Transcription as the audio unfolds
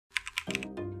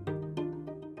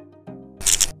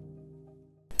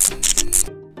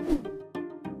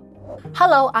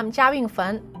Hello, I'm Jiayun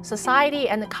Fen, Society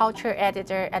and Culture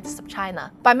Editor at SupChina.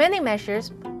 By many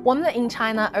measures, women in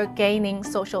China are gaining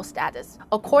social status.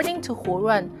 According to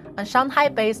Hurun, a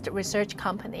Shanghai-based research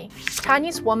company,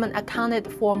 Chinese women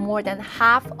accounted for more than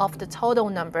half of the total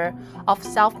number of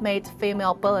self-made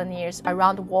female billionaires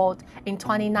around the world in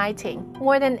 2019,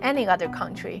 more than any other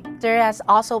country. There has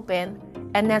also been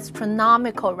an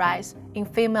astronomical rise in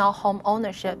female home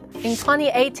ownership. In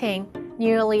 2018,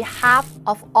 nearly half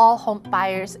of all home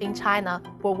buyers in China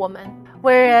were women,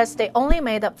 whereas they only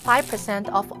made up 5%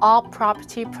 of all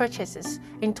property purchases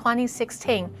in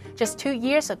 2016, just 2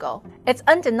 years ago. It's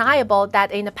undeniable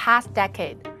that in the past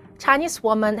decade, Chinese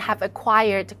women have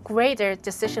acquired greater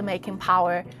decision-making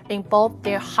power in both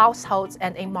their households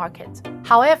and in markets.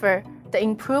 However, the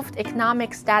improved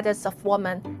economic status of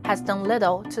women has done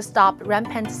little to stop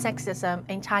rampant sexism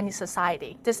in Chinese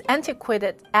society. This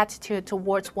antiquated attitude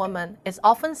towards women is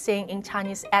often seen in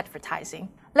Chinese advertising.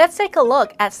 Let's take a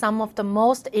look at some of the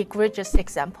most egregious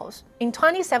examples. In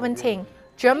 2017,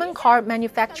 German car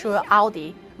manufacturer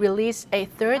Audi released a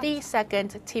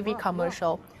 30-second TV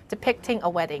commercial depicting a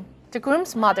wedding. The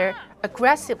groom's mother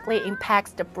aggressively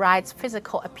impacts the bride's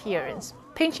physical appearance,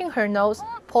 pinching her nose,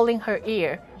 pulling her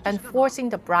ear, and forcing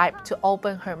the bride to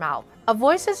open her mouth. A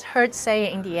voice is heard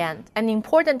saying in the end, an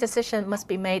important decision must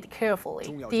be made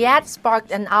carefully. The ad sparked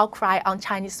an outcry on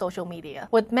Chinese social media,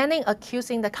 with many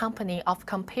accusing the company of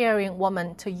comparing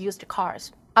women to used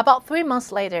cars. About 3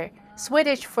 months later,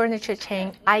 Swedish furniture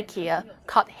chain IKEA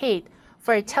caught heat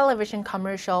for a television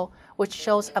commercial which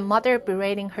shows a mother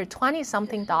berating her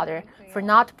 20-something daughter for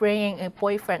not bringing a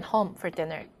boyfriend home for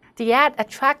dinner. The ad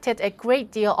attracted a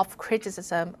great deal of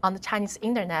criticism on the Chinese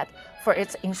internet for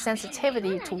its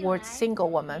insensitivity towards single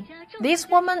women. These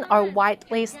women are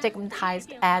widely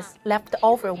stigmatized as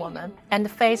leftover women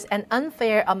and face an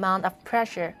unfair amount of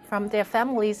pressure from their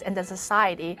families and the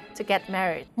society to get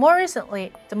married. More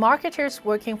recently, the marketers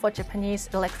working for Japanese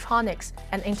electronics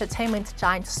and entertainment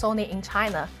giant Sony in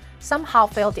China somehow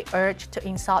felt the urge to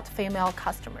insult female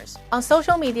customers. On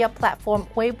social media platform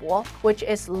Weibo, which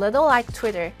is little like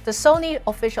Twitter, the Sony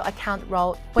official account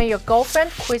wrote, "When your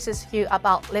girlfriend quizzes you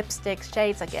about lipstick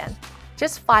shades again,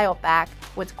 just fire back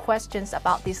with questions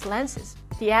about these lenses."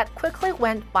 The ad quickly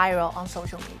went viral on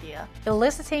social media,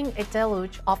 eliciting a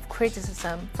deluge of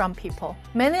criticism from people,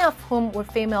 many of whom were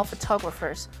female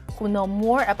photographers who know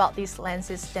more about these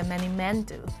lenses than many men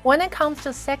do. When it comes to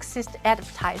sexist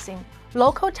advertising,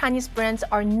 local Chinese brands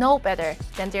are no better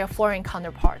than their foreign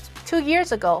counterparts. 2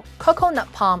 years ago,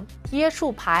 Coconut Palm,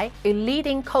 Yeshupai, a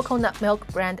leading coconut milk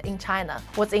brand in China,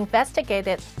 was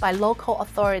investigated by local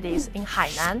authorities in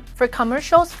Hainan for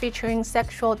commercials featuring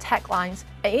sexual taglines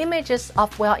and images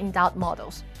of well-endowed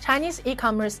models. Chinese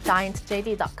e-commerce giant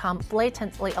JD.com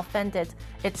blatantly offended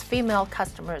its female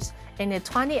customers in a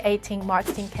 2018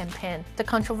 marketing campaign. The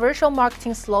controversial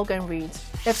marketing slogan reads,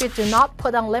 "If you do not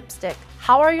put on lipstick,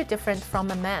 how are you different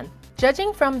from a man?"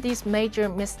 Judging from these major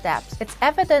missteps, it's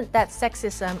evident that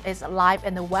sexism is alive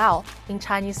and well in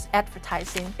Chinese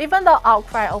advertising, even though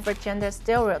outcry over gender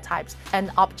stereotypes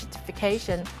and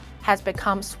objectification has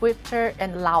become swifter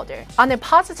and louder. On a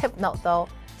positive note though,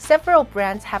 several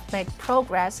brands have made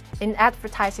progress in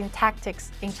advertising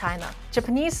tactics in China.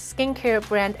 Japanese skincare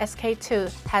brand SK-II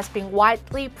has been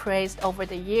widely praised over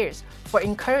the years for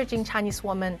encouraging Chinese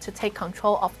women to take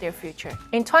control of their future.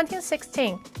 In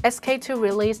 2016, SK-II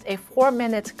released a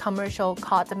 4-minute commercial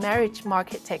called The Marriage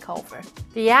Market Takeover.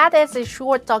 The ad is a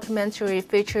short documentary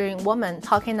featuring women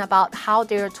talking about how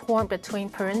they are torn between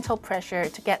parental pressure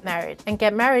to get married and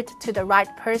get married to the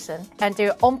right person and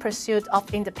their own pursuit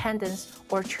of independence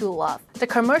or true love. The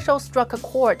commercial struck a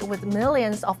chord with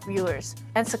millions of viewers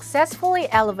and successfully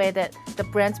elevated the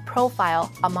brand's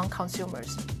profile among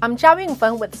consumers. I'm Jiayun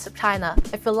Fen with SupChina.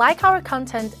 If you like our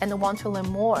content and want to learn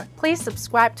more, please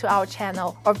subscribe to our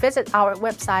channel or visit our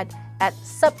website at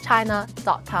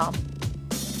supchina.com.